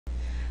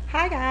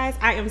Hi, guys.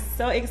 I am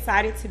so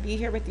excited to be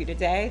here with you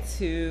today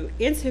to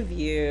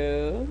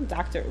interview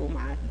Dr.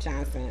 Umar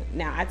Johnson.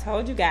 Now, I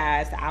told you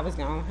guys that I was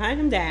going to hunt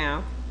him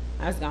down,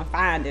 I was going to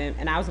find him,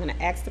 and I was going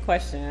to ask the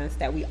questions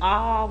that we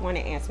all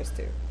wanted answers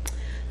to.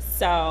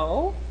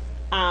 So,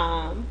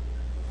 um,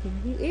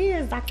 here he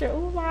is, Dr.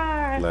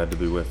 Umar. Glad to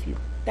be with you.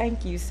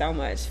 Thank you so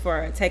much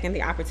for taking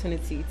the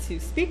opportunity to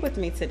speak with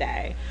me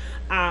today.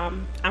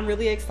 I'm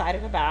really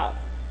excited about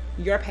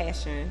your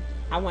passion.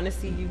 I want to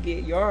see you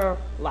get your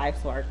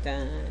life's work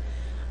done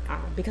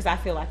because I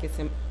feel like it's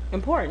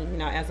important,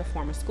 as a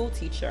former school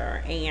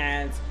teacher.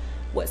 And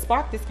what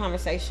sparked this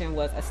conversation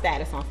was a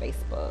status on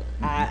Facebook.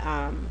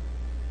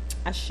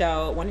 I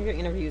showed one of your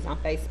interviews on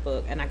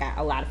Facebook, and I got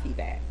a lot of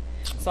feedback.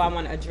 So I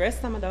want to address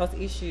some of those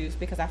issues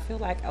because I feel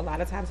like a lot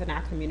of times in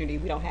our community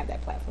we don't have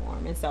that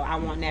platform. And so I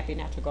want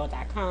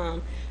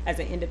nappynaturalgirl.com as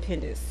an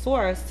independent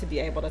source to be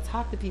able to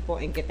talk to people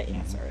and get the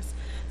answers.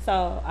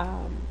 So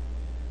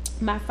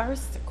my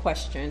first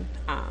question,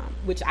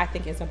 which I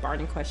think is a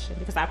burning question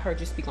because I've heard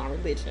you speak on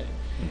religion.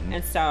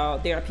 And so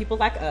there are people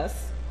like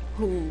us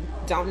who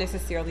don't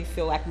necessarily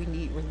feel like we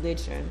need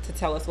religion to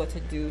tell us what to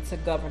do, to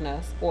govern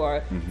us,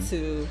 or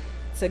to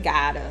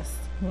guide us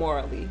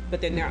morally.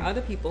 But then there are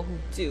other people who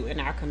do in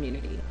our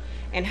community.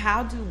 And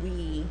how do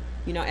we,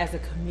 as a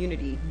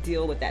community,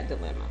 deal with that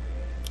dilemma?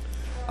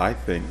 I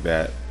think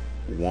that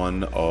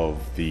one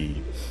of the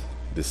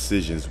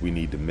decisions we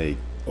need to make,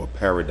 or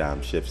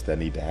paradigm shifts that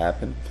need to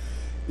happen,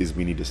 is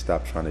we need to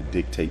stop trying to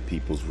dictate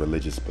people's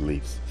religious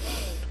beliefs.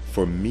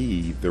 For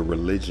me, the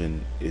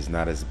religion is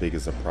not as big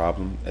as a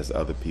problem as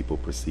other people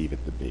perceive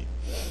it to be.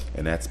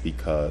 And that's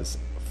because,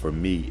 for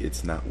me,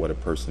 it's not what a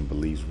person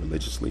believes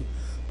religiously,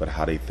 but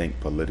how they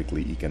think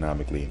politically,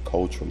 economically, and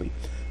culturally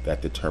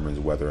that determines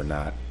whether or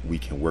not we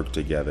can work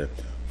together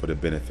for the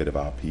benefit of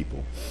our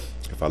people.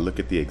 If I look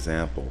at the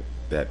example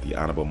that the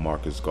Honorable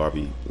Marcus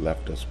Garvey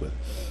left us with,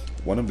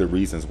 one of the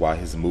reasons why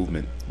his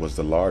movement was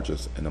the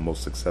largest and the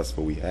most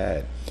successful we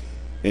had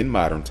in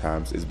modern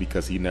times is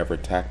because he never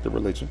attacked the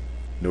religion,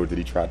 nor did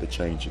he try to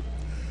change it.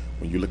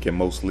 When you look at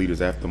most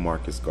leaders after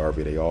Marcus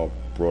Garvey, they all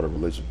brought a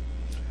religion,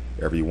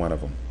 every one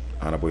of them.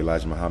 Honorable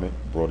Elijah Muhammad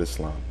brought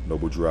Islam.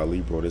 Noble Drew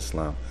Ali brought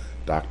Islam.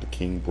 Dr.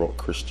 King brought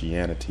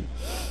Christianity,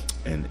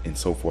 and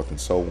so forth and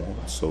so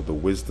on. So the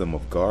wisdom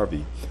of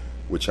Garvey,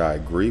 which I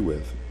agree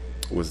with,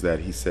 was that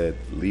he said,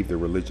 leave the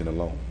religion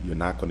alone. You're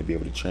not going to be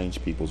able to change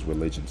people's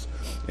religions.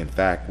 In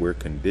fact, we're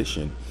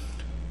conditioned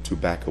to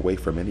back away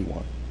from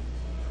anyone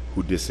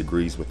who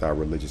disagrees with our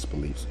religious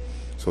beliefs.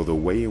 So the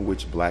way in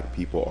which black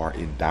people are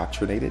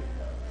indoctrinated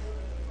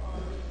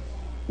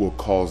will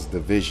cause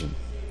division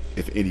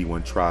if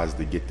anyone tries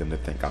to get them to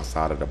think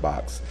outside of the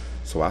box.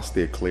 So I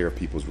steer clear of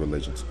people's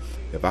religions.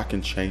 If I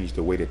can change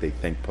the way that they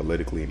think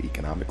politically and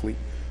economically,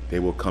 they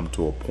will come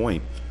to a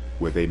point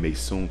where they may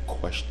soon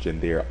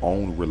question their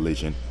own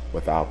religion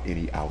without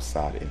any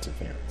outside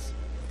interference.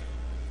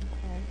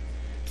 Okay.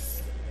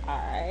 All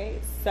right.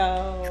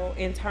 So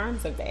in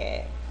terms of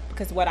that,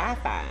 because what I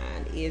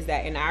find is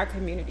that in our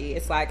community,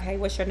 it's like, hey,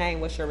 what's your name?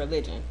 What's your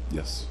religion?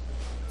 Yes.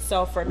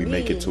 So for me, we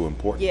make it too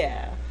important.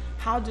 Yeah.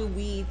 How do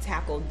we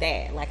tackle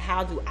that? Like,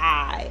 how do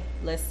I,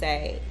 let's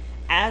say,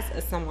 as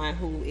someone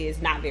who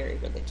is not very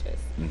religious,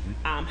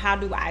 how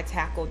do I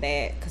tackle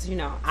that? Because,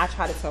 I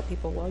try to tell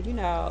people,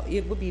 well,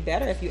 it would be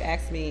better if you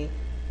asked me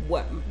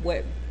what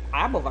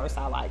Bible verse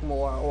I like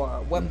more, or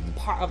what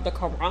part of the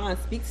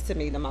Quran speaks to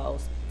me the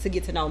most to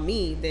get to know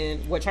me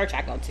than what church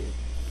I go to,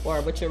 or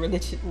what's your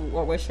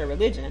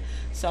religion.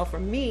 So for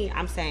me,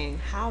 I'm saying,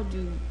 how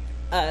do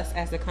us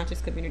as a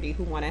conscious community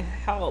who want to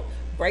help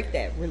break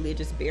that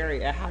religious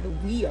barrier, how do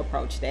we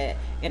approach that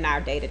in our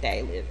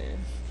day-to-day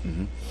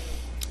living?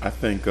 I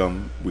think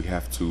we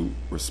have to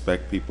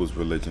respect people's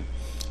religion,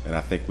 and I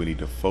think we need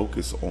to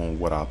focus on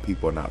what our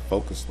people are not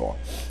focused on.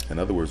 In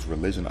other words,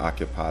 religion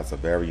occupies a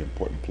very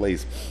important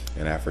place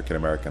in African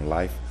American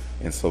life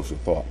and social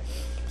thought.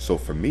 So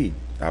for me,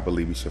 I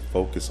believe we should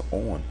focus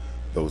on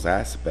those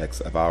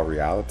aspects of our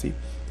reality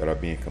that are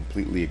being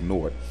completely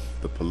ignored: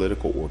 the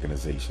political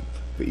organization,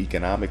 the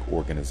economic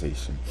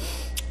organization,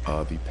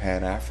 the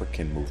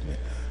Pan-African movement.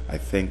 I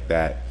think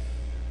that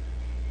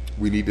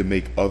we need to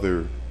make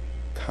other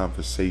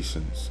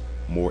conversations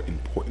more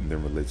important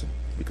than religion,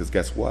 because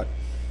guess what?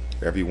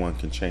 Everyone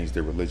can change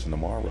their religion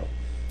tomorrow.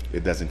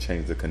 It doesn't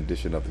change the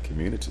condition of the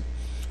community.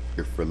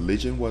 If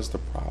religion was the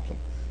problem,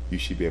 you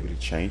should be able to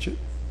change it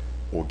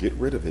or get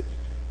rid of it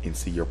and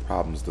see your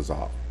problems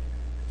dissolve.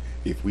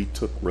 If we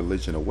took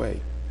religion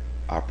away,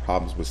 our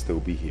problems would still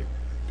be here,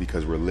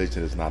 because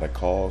religion is not a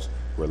cause.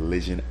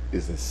 Religion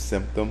is a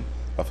symptom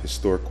of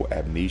historical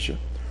amnesia.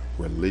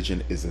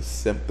 Religion is a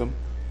symptom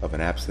of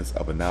an absence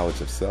of a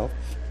knowledge of self.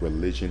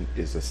 Religion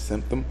is a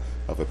symptom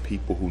of a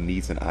people who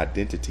needs an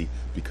identity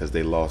because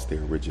they lost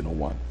their original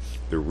one.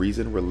 The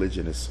reason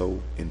religion is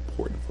so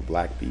important for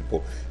black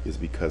people is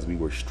because we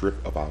were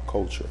stripped of our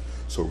culture.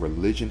 So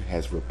religion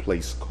has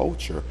replaced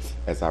culture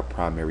as our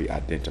primary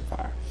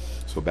identifier.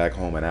 So back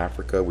home in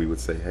Africa, we would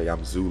say, hey,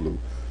 I'm Zulu,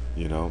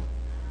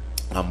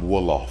 I'm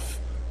Wolof,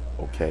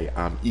 okay,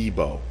 I'm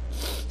Igbo,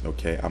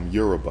 Okay, I'm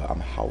Yoruba, I'm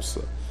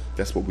Hausa.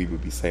 That's what we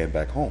would be saying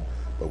back home.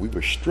 But we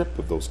were stripped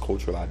of those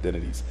cultural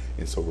identities,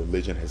 and so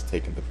religion has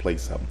taken the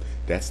place of them.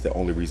 That's the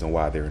only reason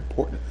why they're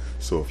important.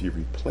 So if you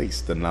replace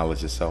the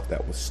knowledge of self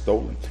that was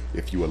stolen,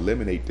 if you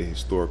eliminate the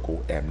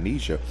historical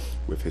amnesia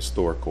with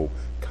historical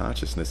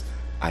consciousness,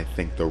 I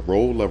think the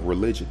role of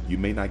religion, you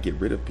may not get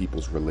rid of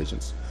people's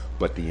religions,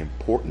 but the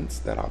importance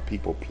that our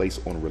people place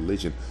on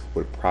religion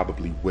would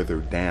probably wither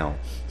down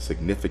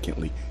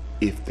significantly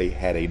if they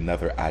had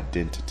another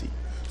identity.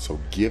 So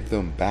give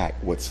them back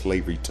what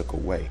slavery took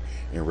away,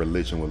 and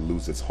religion will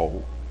lose its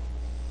hold.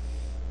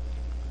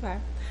 Okay.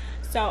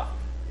 So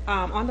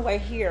on the way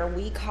here,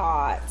 we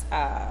caught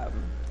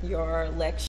your lecture